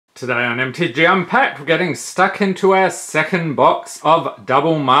Today on MTG Unpacked, we're getting stuck into our second box of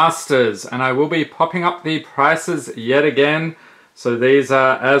Double Masters, and I will be popping up the prices yet again. So these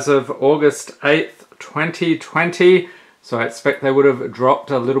are as of August 8th, 2020. So I expect they would have dropped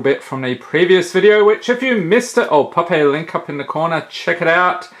a little bit from the previous video, which if you missed it, I'll pop a link up in the corner, check it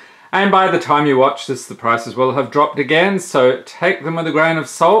out. And by the time you watch this, the prices will have dropped again, so take them with a grain of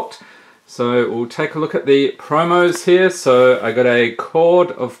salt. So we'll take a look at the promos here. So I got a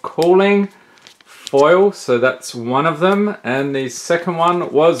Cord of Cooling foil, so that's one of them. And the second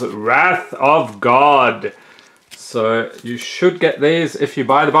one was Wrath of God. So you should get these if you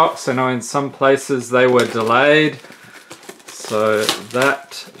buy the box. I know in some places they were delayed. So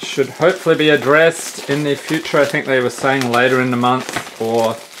that should hopefully be addressed in the future. I think they were saying later in the month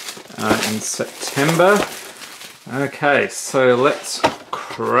or in September. Okay, so let's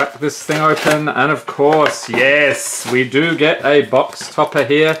crack this thing open, and of course, yes, we do get a box topper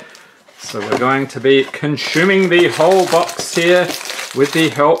here. So we're going to be consuming the whole box here with the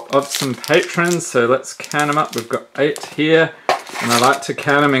help of some patrons. So let's count them up. We've got 8 here, and I like to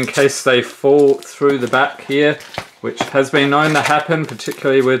count them in case they fall through the back here, which has been known to happen,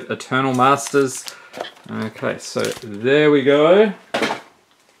 particularly with Eternal Masters. Okay, so there we go.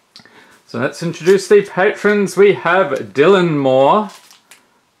 So let's introduce the patrons. We have Dylan Moore,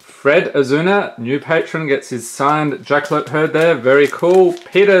 Fred Azuna, new patron, gets his signed Jackalope herd there, very cool.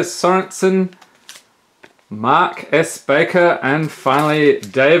 Peter Sorensen, Mark S. Baker, and finally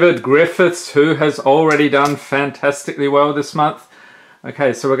David Griffiths, who has already done fantastically well this month.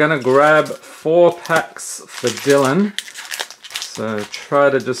 Okay, so we're going to grab 4 packs for Dylan. So try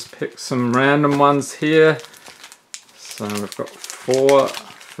to just pick some random ones here. So we've got 4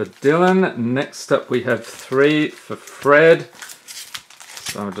 for Dylan. Next up we have 3 for Fred.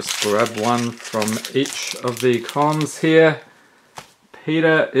 So I'll just grab one from each of the columns here.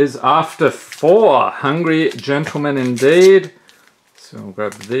 Peter is after 4. Hungry gentleman indeed. So I'll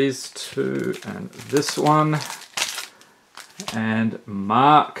grab these 2 and this one. And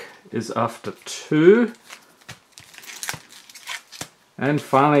Mark is after 2. And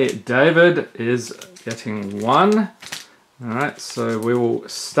finally David is getting 1. Alright, so we will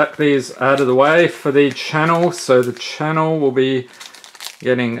stack these out of the way for the channel. So the channel will be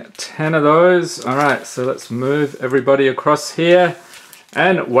getting 10 of those. Alright, so let's move everybody across here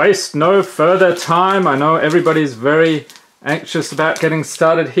and waste no further time. I know everybody's very anxious about getting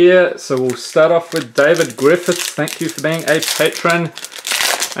started here. So we'll start off with David Griffiths. Thank you for being a patron.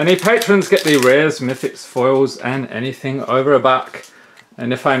 Any patrons get the rares, mythics, foils, and anything over $1.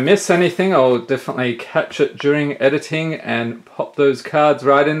 And if I miss anything, I'll definitely catch it during editing and pop those cards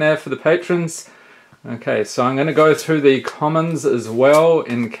right in there for the patrons. Okay, so I'm going to go through the commons as well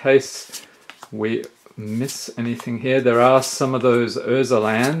in case we miss anything here. There are some of those Urza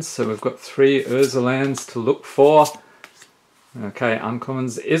lands, so we've got 3 Urza lands to look for. Okay,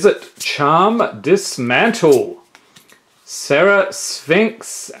 uncommons. Is it Charm, Dismantle, Serra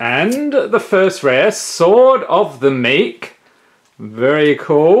Sphinx, and the first rare, Sword of the Meek. Very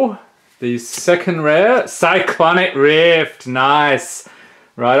cool. The second rare, Cyclonic Rift. Nice.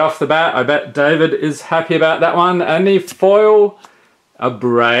 Right off the bat, I bet David is happy about that one. And the foil, a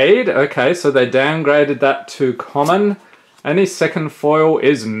Braid. Okay, so they downgraded that to common. And the second foil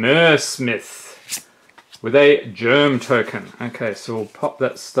is Mersmith with a Germ token. Okay, so we'll pop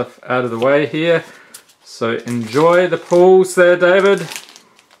that stuff out of the way here. So enjoy the pulls there, David.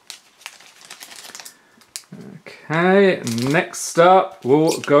 Okay, next up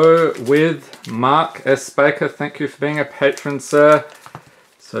we'll go with Mark S. Baker. Thank you for being a patron, sir.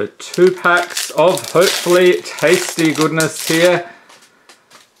 So 2 packs of hopefully tasty goodness here.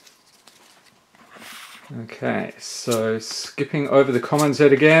 Okay, so skipping over the commons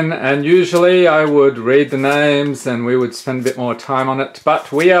yet again, and usually I would read the names and we would spend a bit more time on it,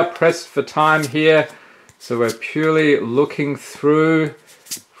 but we are pressed for time here, so we're purely looking through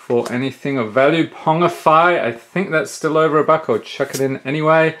for anything of value. Pongify, I think that's still over $1. I'll chuck it in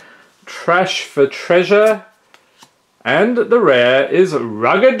anyway. Trash for Treasure. And the rare is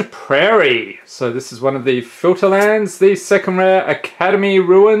Rugged Prairie. So this is one of the filter lands. The second rare, Academy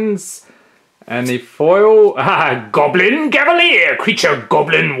Ruins. And the foil, Goblin Cavalier, Creature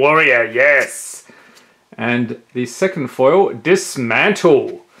Goblin Warrior, yes. And the second foil,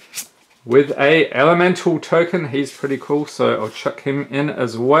 Dismantle, with a Elemental token. He's pretty cool, so I'll chuck him in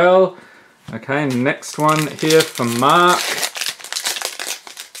as well. Okay, next one here for Mark.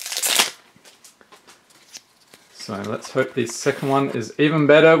 So let's hope the second one is even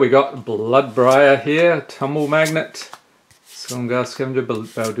better. We got Bloodbriar here, Tumble Magnet. Golden Scavenger,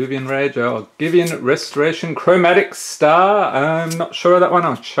 Balduvian Rage, Argivian Restoration, Chromatic Star. I'm not sure of that one.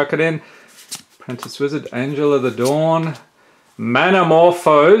 I'll chuck it in. Apprentice Wizard, Angel of the Dawn.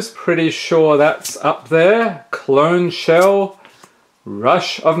 Manamorphose, pretty sure that's up there. Clone Shell.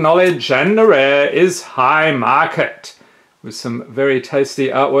 Rush of Knowledge, and the rare is High Market. With some very tasty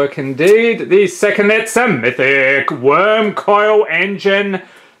artwork indeed. The second, it's a Mythic Worm Coil Engine.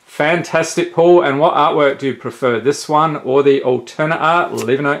 Fantastic pull. And what artwork do you prefer? This one or the alternate art?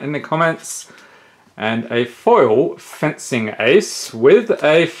 Leave a note in the comments. And a foil Fencing Ace with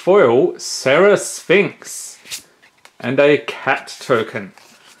a foil Sarah Sphinx. And a cat token.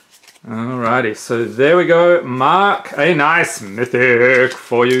 Alrighty, so there we go. Mark, a nice Mythic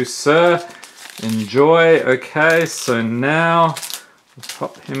for you, sir. Enjoy. Okay, so now we'll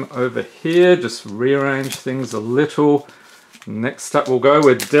pop him over here. Just rearrange things a little. Next up, we'll go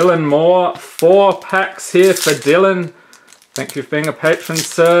with Dylan Moore. 4 packs here for Dylan. Thank you for being a patron,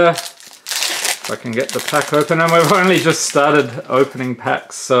 sir. If I can get the pack open, and we've only just started opening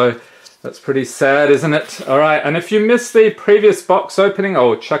packs, so that's pretty sad, isn't it? All right, and if you missed the previous box opening,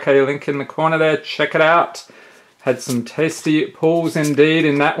 I'll chuck a link in the corner there. Check it out. Had some tasty pulls indeed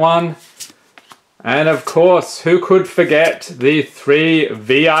in that one. And of course, who could forget the 3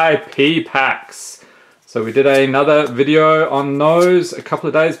 VIP packs? So we did another video on those a couple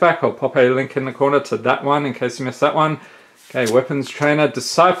of days back. I'll pop a link in the corner to that one in case you missed that one. Okay, Weapons Trainer,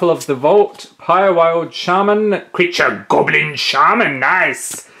 Disciple of the Vault, Pyre Wild Shaman, Creature Goblin Shaman,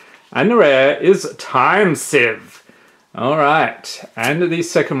 nice! And the rare is Time Sieve. Alright, and the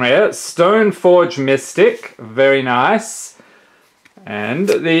second rare, Stoneforge Mystic, very nice. And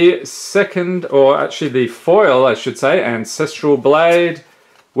the second, or actually the foil I should say, Ancestral Blade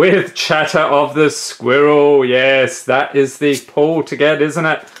with Chatter of the Squirrel. Yes, that is the pull to get, isn't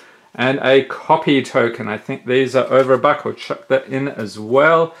it? And a copy token. I think these are over $1. I'll chuck that in as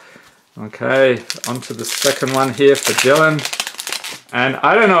well. Okay, onto the second one here for Dylan. And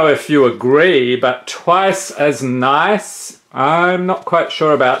I don't know if you agree, but twice as nice. I'm not quite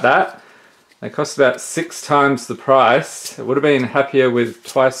sure about that. They cost about 6 times the price. I would have been happier with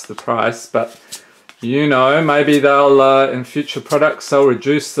twice the price, but you know, maybe they'll, in future products, they'll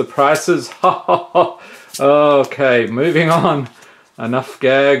reduce the prices. Okay, moving on. Enough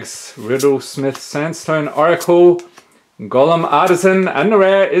gags. Riddlesmith Sandstone Oracle, Golem Artisan, and the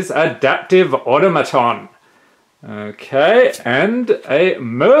rare is Adaptive Automaton. Okay, and a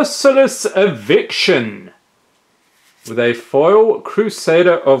Merciless Eviction with a foil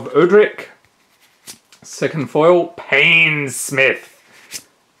Crusader of Udric, second foil Painsmith,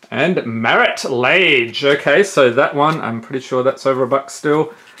 and Marit Lage. Okay, so that one, I'm pretty sure that's over $1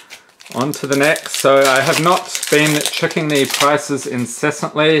 still. On to the next. So I have not been checking the prices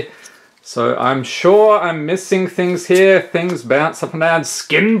incessantly, so I'm sure I'm missing things here. Things bounce up and down.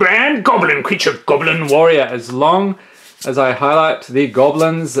 Skin Brand Goblin Creature Goblin Warrior. As long as I highlight the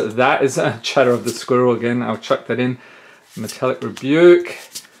goblins, that is a Chatter of the Squirrel again. I'll chuck that in. Metallic Rebuke.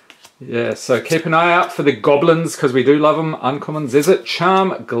 Yeah, so keep an eye out for the goblins because we do love them. Uncommons, is it?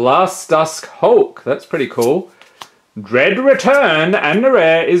 Charm Glass Dusk Hulk. That's pretty cool. Dread Return, and the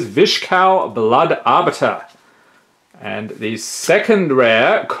rare is Vishkal Blood Arbiter. And the second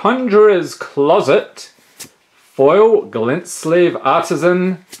rare, Conjurer's Closet, foil Glint Sleeve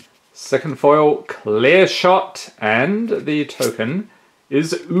Artisan, second foil Clear Shot, and the token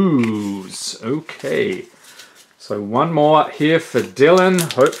is Ooze. Okay, so one more here for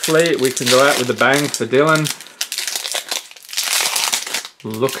Dylan. Hopefully we can go out with a bang for Dylan.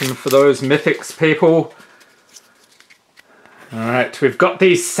 Looking for those mythics, people. Alright, we've got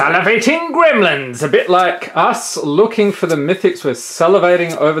the Salivating Gremlins. A bit like us looking for the mythics. We're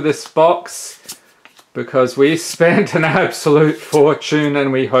salivating over this box because we spent an absolute fortune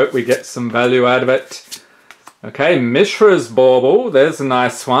and we hope we get some value out of it. Okay, Mishra's Bauble. There's a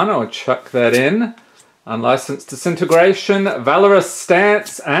nice one. I'll chuck that in. Unlicensed Disintegration, Valorous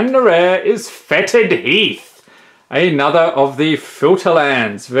Stance, and the rare is Fetid Heath. Another of the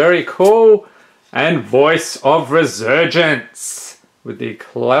Filterlands. Very cool. And Voice of Resurgence with the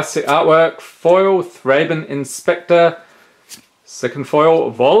classic artwork, foil Thraben Inspector, second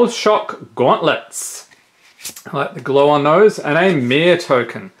foil Volshock Gauntlets. I like the glow on those, and a Mere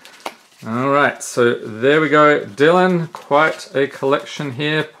token. Alright, so there we go. Dylan, quite a collection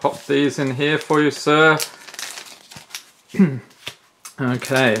here. Pop these in here for you, sir.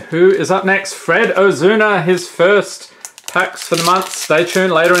 Okay, who is up next? Fred Ozuna, his first packs for the month. Stay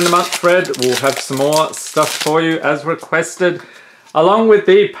tuned later in the month, Fred. We'll have some more stuff for you as requested, along with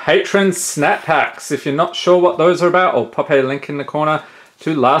the patron snap packs. If you're not sure what those are about, I'll pop a link in the corner.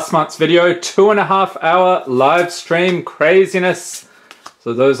 to last month's video. 2.5 hour live stream craziness.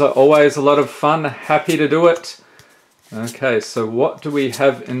 So those are always a lot of fun. Happy to do it. Okay, so what do we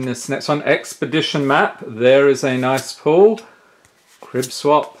have in this next one? Expedition map. There is a nice pull. Crib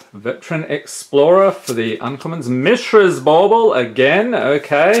swap. Veteran Explorer for the uncommons. Mishra's Bauble again.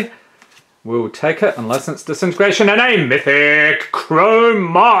 Okay. We'll take it. Unlicensed Disintegration. And a Mythic Chrome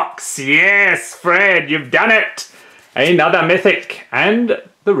Mox. Yes, Fred, you've done it. Another Mythic. And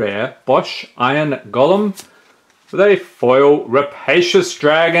the rare Bosch Iron Golem with a foil Rapacious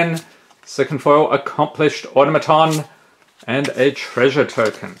Dragon. Second foil Accomplished Automaton. And a treasure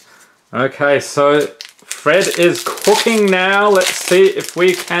token. Okay, so Fred is cooking now. Let's see if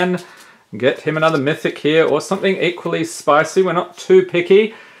we can get him another mythic here or something equally spicy. We're not too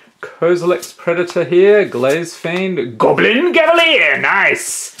picky. Kozilek's Predator here. Glaze Fiend. Goblin Cavalier.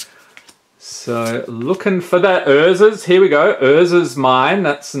 Nice. So looking for the Urzas. Here we go. Urza's Mine.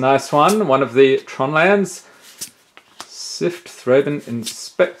 That's a nice one. One of the Tronlands. Sift, Thraben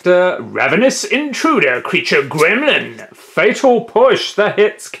Inspector, Ravenous Intruder, Creature Gremlin, Fatal Push, the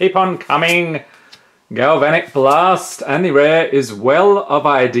hits keep on coming, Galvanic Blast, and the rare is Well of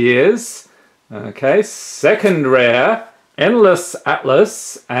Ideas. Okay, second rare, Endless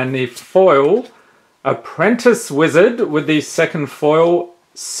Atlas, and the foil, Apprentice Wizard with the second foil,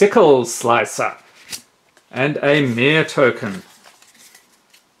 Sickle Slicer, and a Mere token.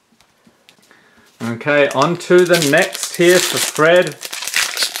 Okay, on to the next here for Fred.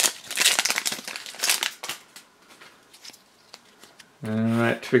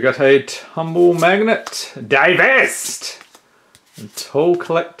 Alright, we got a Tumble Magnet, Divest, a Toll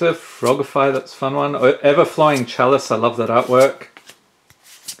Collector, Frogify, that's a fun one, Everflowing Chalice, I love that artwork.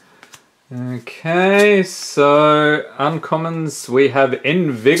 Okay, so uncommons, we have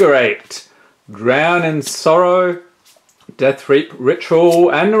Invigorate, Drown in Sorrow, Death Reap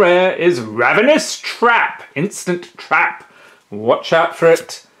Ritual, and rare is Ravenous Trap, Instant Trap. Watch out for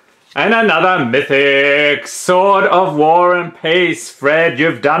it. And another Mythic, Sword of War and Peace. Fred,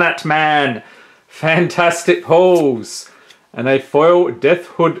 you've done it, man. Fantastic pulls. And a foil Death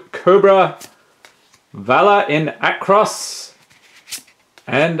Hood Cobra, Valor in Akros,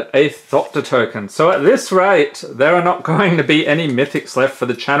 and a Thopter token. So at this rate, there are not going to be any Mythics left for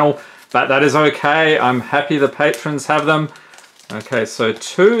the channel. But that is okay. I'm happy the patrons have them. Okay, so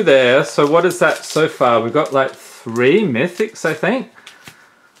 2 there. So what is that so far? We've got like 3 mythics, I think.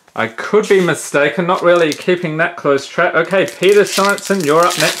 I could be mistaken. Not really keeping that close track. Okay, Peter Sorensen, you're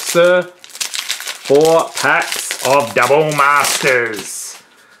up next, sir. 4 packs of Double Masters.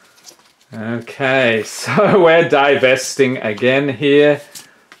 Okay, so we're divesting again here.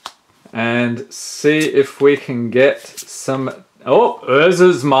 And see if we can get some... Oh,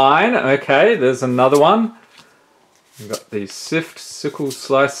 Urza's Mine. Okay, there's another one. We've got the Sift, Sickle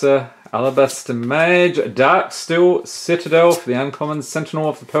Slicer, Alabaster Mage, Darksteel Citadel for the uncommon, Sentinel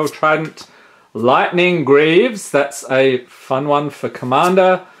of the Pearl Trident, Lightning Greaves, that's a fun one for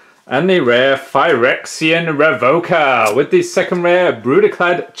Commander, and the rare Phyrexian Revoker with the second rare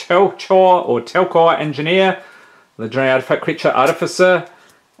Brutaclad Telchor or Telcor Engineer, Legendary Artifact Creature Artificer,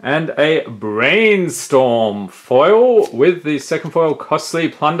 and a Brainstorm foil with the second foil Costly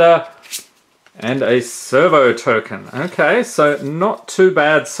Plunder and a Servo token. Okay, so not too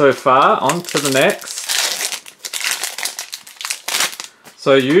bad so far. On to the next.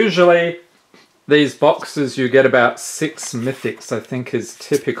 So usually these boxes you get about 6 mythics, I think is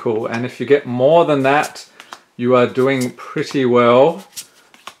typical. And if you get more than that, you are doing pretty well.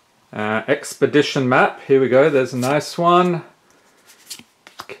 Expedition map, here we go. There's a nice one.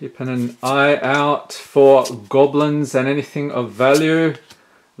 Keeping an eye out for goblins and anything of value.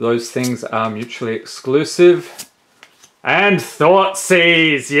 Those things are mutually exclusive. And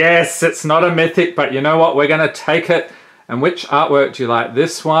Thoughtseize. Yes, it's not a mythic, but you know what? We're going to take it. And which artwork do you like?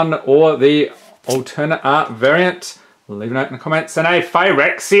 This one or the alternate art variant? Leave a note in the comments. And a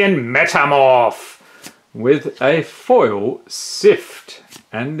Phyrexian Metamorph with a foil Sift.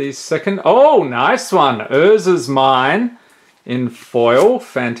 And the second... Oh, nice one. Urza's Mine. In foil,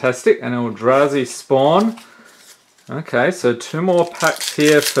 fantastic, and Eldrazi Spawn. Okay, so 2 more packs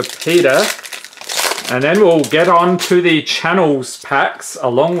here for Peter. And then we'll get on to the channels packs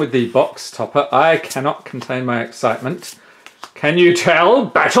along with the box topper. I cannot contain my excitement. Can you tell?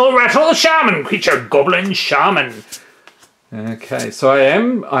 Battle Rattle Shaman, Creature Goblin Shaman. Okay, so I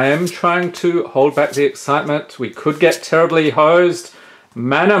am trying to hold back the excitement. We could get terribly hosed.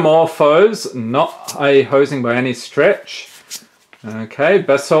 Manamorphose, not a hosing by any stretch. Okay,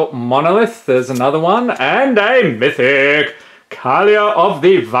 Basalt Monolith, there's another one, and a Mythic, Kalia of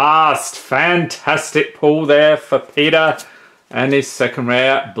the Vast. Fantastic pull there for Peter. And the second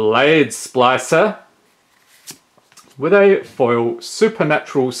rare, Blade Splicer. With a foil,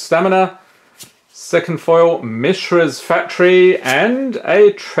 Supernatural Stamina. Second foil, Mishra's Factory. And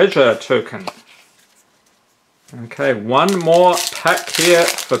a treasure token. Okay, one more pack here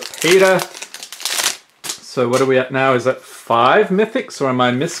for Peter. So what are we at now? Is that 5 mythics, or am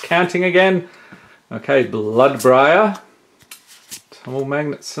I miscounting again? Okay, Bloodbriar. Tunnel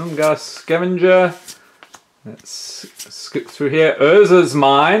Magnet, Sungar Scavenger. Let's skip through here. Urza's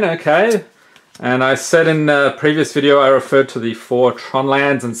Mine, okay. And I said in the previous video I referred to the 4 Tron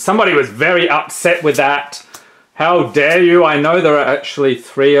lands, and somebody was very upset with that. How dare you? I know there are actually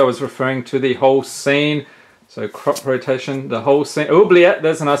 3. I was referring to the whole scene. So crop rotation, the whole scene. Oubliette,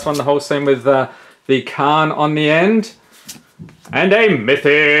 there's a nice one, the whole scene with the Khan on the end. And a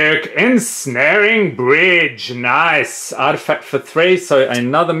mythic, Ensnaring Bridge. Nice. Artifact for 3, so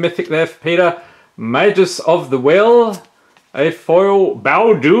another mythic there for Peter. Magus of the Will. A foil,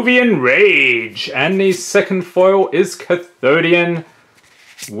 Balduvian Rage. And the second foil is Cathodian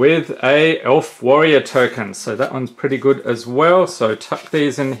with a Elf Warrior token. So that one's pretty good as well. So tuck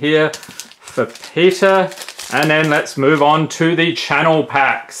these in here for Peter. And then let's move on to the channel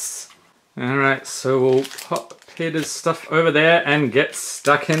packs. Alright, so we'll pop Peter's stuff over there and get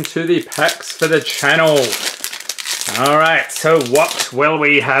stuck into the packs for the channel. Alright, so what will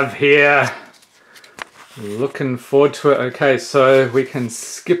we have here? Looking forward to it. Okay, so we can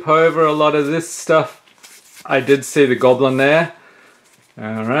skip over a lot of this stuff. I did see the goblin there.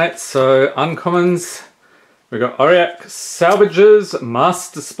 Alright, so uncommons. We got Auric Salvages,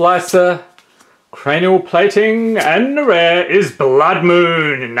 Master Splicer, Cranial Plating, and the rare is Blood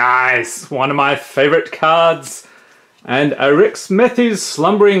Moon. Nice, one of my favorite cards. And Arixmethes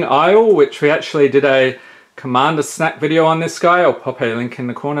Slumbering Isle, which we actually did a Commander Snack video on this guy. I'll pop a link in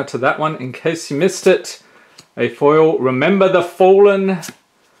the corner to that one in case you missed it. A foil, Remember the Fallen,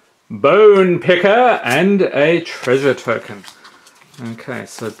 Bone Picker, and a treasure token. Okay,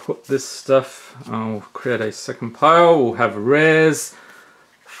 so put this stuff, I'll create a second pile. We'll have rares.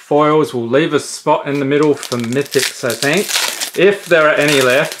 Foils, will leave a spot in the middle for mythics, I think, if there are any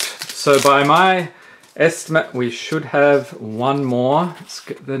left. So by my estimate, we should have one more. Let's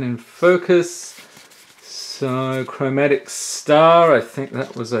get that in focus. So Chromatic Star, I think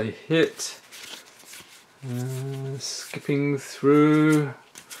that was a hit. Skipping through.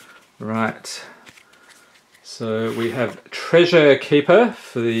 Right. So we have Treasure Keeper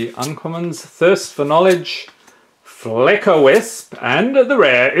for the uncommons, Thirst for Knowledge, Flecker Wisp, and the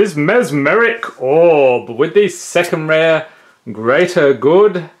rare is Mesmeric Orb with the second rare, Greater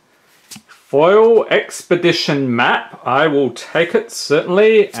Good. Foil Expedition Map, I will take it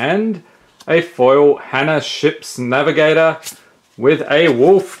certainly, and a foil Hannah Ship's Navigator with a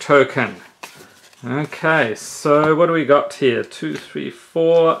wolf token. Okay, so what do we got here? 2, 3,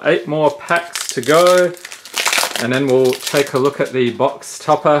 4, 8 more packs to go, and then we'll take a look at the box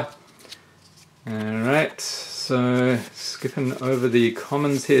topper. Alright. So, skipping over the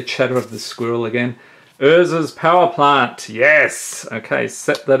commons here, Chatter of the Squirrel again. Urza's Power Plant, yes! Okay,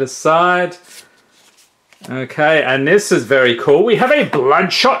 set that aside. Okay, and this is very cool. We have a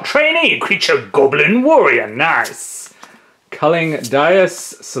Bloodshot Trainee, Creature Goblin Warrior, nice! Culling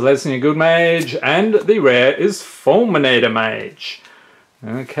Dias, Selesnya Good Mage, and the rare is Fulminator Mage.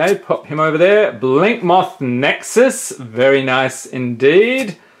 Okay, pop him over there. Blinkmoth Nexus, very nice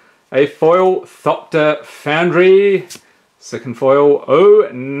indeed. A foil, Thopter Foundry. Second foil, O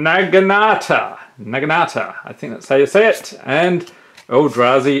Naginata. Naginata, I think that's how you say it. And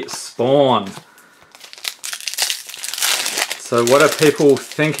Eldrazi Spawn. So what are people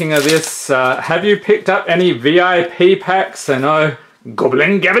thinking of this? Have you picked up any VIP packs? I know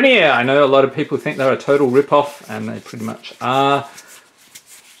Goblin Gavinier. I know a lot of people think they're a total rip-off, and they pretty much are.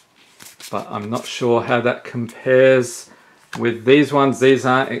 But I'm not sure how that compares with these ones. These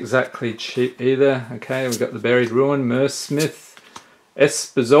aren't exactly cheap either. Okay, we've got the Buried Ruin, Mersmith,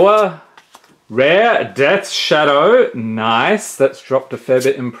 Espezoa, rare, Death Shadow, nice, that's dropped a fair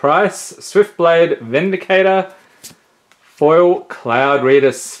bit in price. Swiftblade, Vindicator, foil, Cloud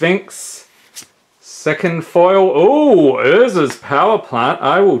Reader Sphinx, second foil, ooh, Urza's Power Plant,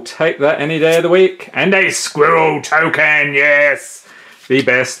 I will take that any day of the week. And a Squirrel Token, yes! The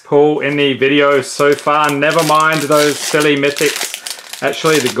best pull in the video so far. Never mind those silly mythics.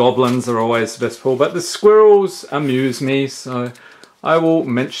 Actually, the goblins are always the best pull, but the squirrels amuse me, so I will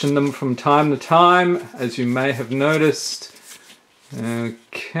mention them from time to time, as you may have noticed.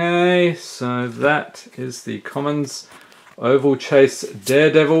 Okay, so that is the commons. Oval Chase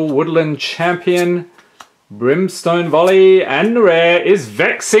Daredevil, Woodland Champion, Brimstone Volley, and the rare is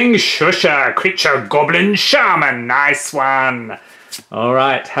Vexing Shusher, Creature Goblin Shaman. Nice one.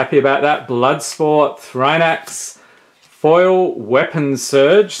 Alright, happy about that. Bloodsport, Thrynax, foil Weapon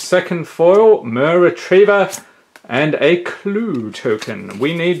Surge, second foil Mer Retriever, and a clue token.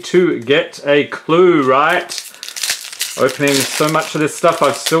 We need to get a clue, right? Opening so much of this stuff.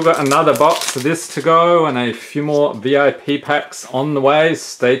 I've still got another box of this to go and a few more VIP packs on the way.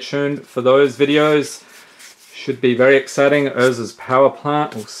 Stay tuned for those videos. Should be very exciting. Urza's Power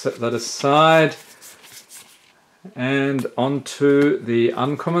Plant, we'll set that aside. And on to the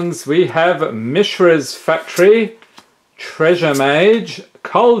uncommons. We have Mishra's Factory, Treasure Mage,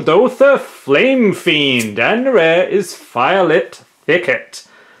 Kuldotha Flame Fiend, and the rare is Firelit Thicket.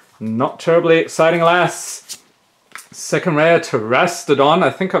 Not terribly exciting, alas. Second rare, Terastodon.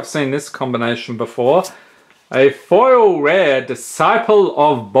 I think I've seen this combination before. A foil rare, Disciple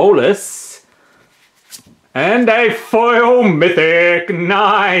of Bolus. And a foil mythic.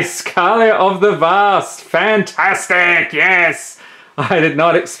 Nice. Kalia of the Vast. Fantastic. Yes. I did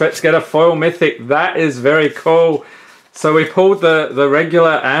not expect to get a foil mythic. That is very cool. So we pulled the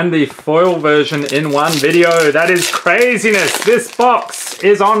regular and the foil version in one video. That is craziness. This box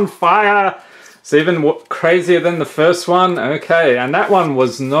is on fire. It's even crazier than the first one. Okay, and that one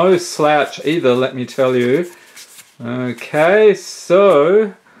was no slouch either, let me tell you. Okay,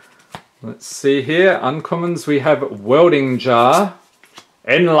 so let's see here. Uncommons, we have Welding Jar,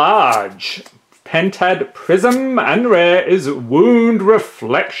 Enlarge, Pentad Prism, and rare is Wound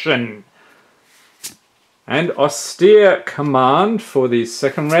Reflection. And Austere Command for the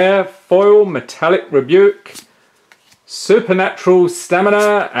second rare, foil Metallic Rebuke, Supernatural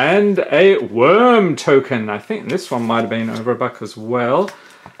Stamina, and a Worm token. I think this one might have been over $1 as well.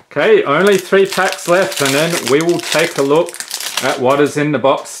 Okay, only 3 packs left, and then we will take a look at what is in the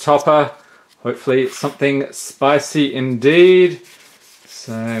box topper. Hopefully it's something spicy indeed.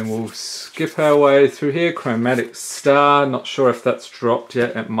 So we'll skip our way through here. Chromatic Star, not sure if that's dropped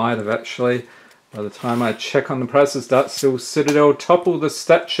yet. It might have actually. By the time I check on the prices, that's still Citadel, Topple the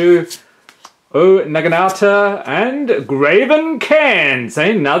Statue, O Naginata, and Graven Cairns,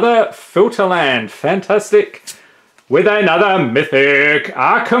 another Filterland. Fantastic. With another mythic,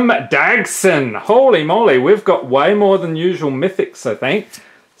 Arkham Dagson. Holy moly, we've got way more than usual mythics, I think.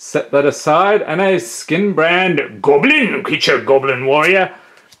 Set that aside. And a Skinbrand Goblin, Creature Goblin Warrior,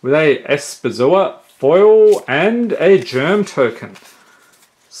 with a Espazua foil and a Germ token.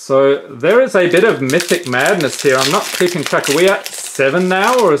 So there is a bit of mythic madness here. I'm not keeping track. Are we at 7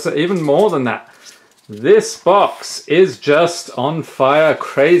 now, or is it even more than that? This box is just on fire.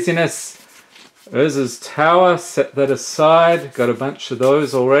 Craziness. Urza's Tower, set that aside. Got a bunch of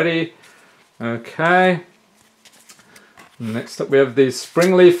those already. Okay. Next up we have the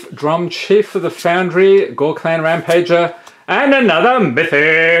Springleaf Drum Chief of the Foundry, Gorklan Rampager, and another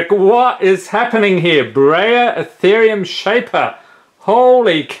mythic. What is happening here? Breya Ethereum Shaper.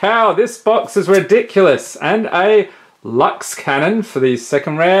 Holy cow, this box is ridiculous. And a Lux Cannon for the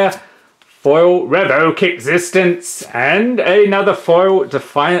second rare, foil Revoke Existence, and another foil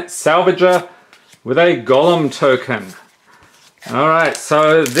Defiant Salvager with a Golem token. Alright,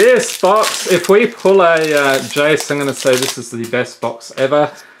 so this box, if we pull a Jace, I'm going to say this is the best box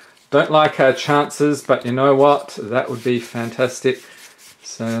ever. Don't like our chances, but you know what? That would be fantastic.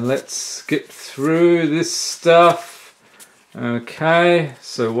 So let's skip through this stuff. Okay,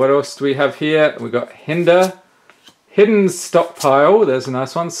 so what else do we have here? We've got Hinder, Hidden Stockpile, there's a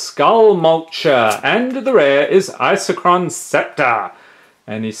nice one, Skull Mulcher, and the rare is Isochron Scepter.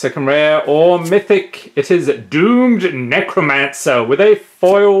 And the second rare or mythic, it is Doomed Necromancer with a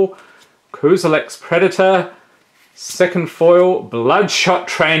foil Kozilek's Predator, second foil Bloodshot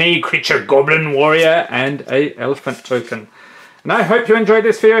Trainee, Creature Goblin Warrior, and a Elephant token. And I hope you enjoyed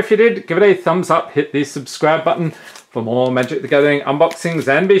this video. If you did, give it a thumbs up, hit the subscribe button for more Magic the Gathering unboxings,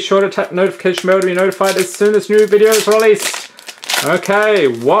 and be sure to tap the notification bell to be notified as soon as new videos are released. Okay,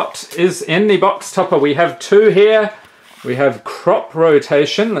 what is in the box topper? We have 2 here. We have Crop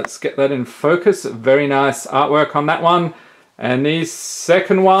Rotation. Let's get that in focus. Very nice artwork on that one. And the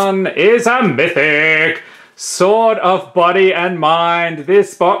second one is a mythic, Sword of Body and Mind.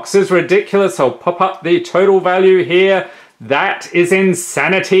 This box is ridiculous. I'll pop up the total value here. That is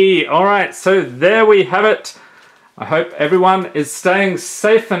insanity. All right, so there we have it. I hope everyone is staying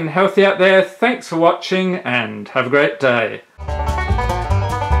safe and healthy out there. Thanks for watching and have a great day.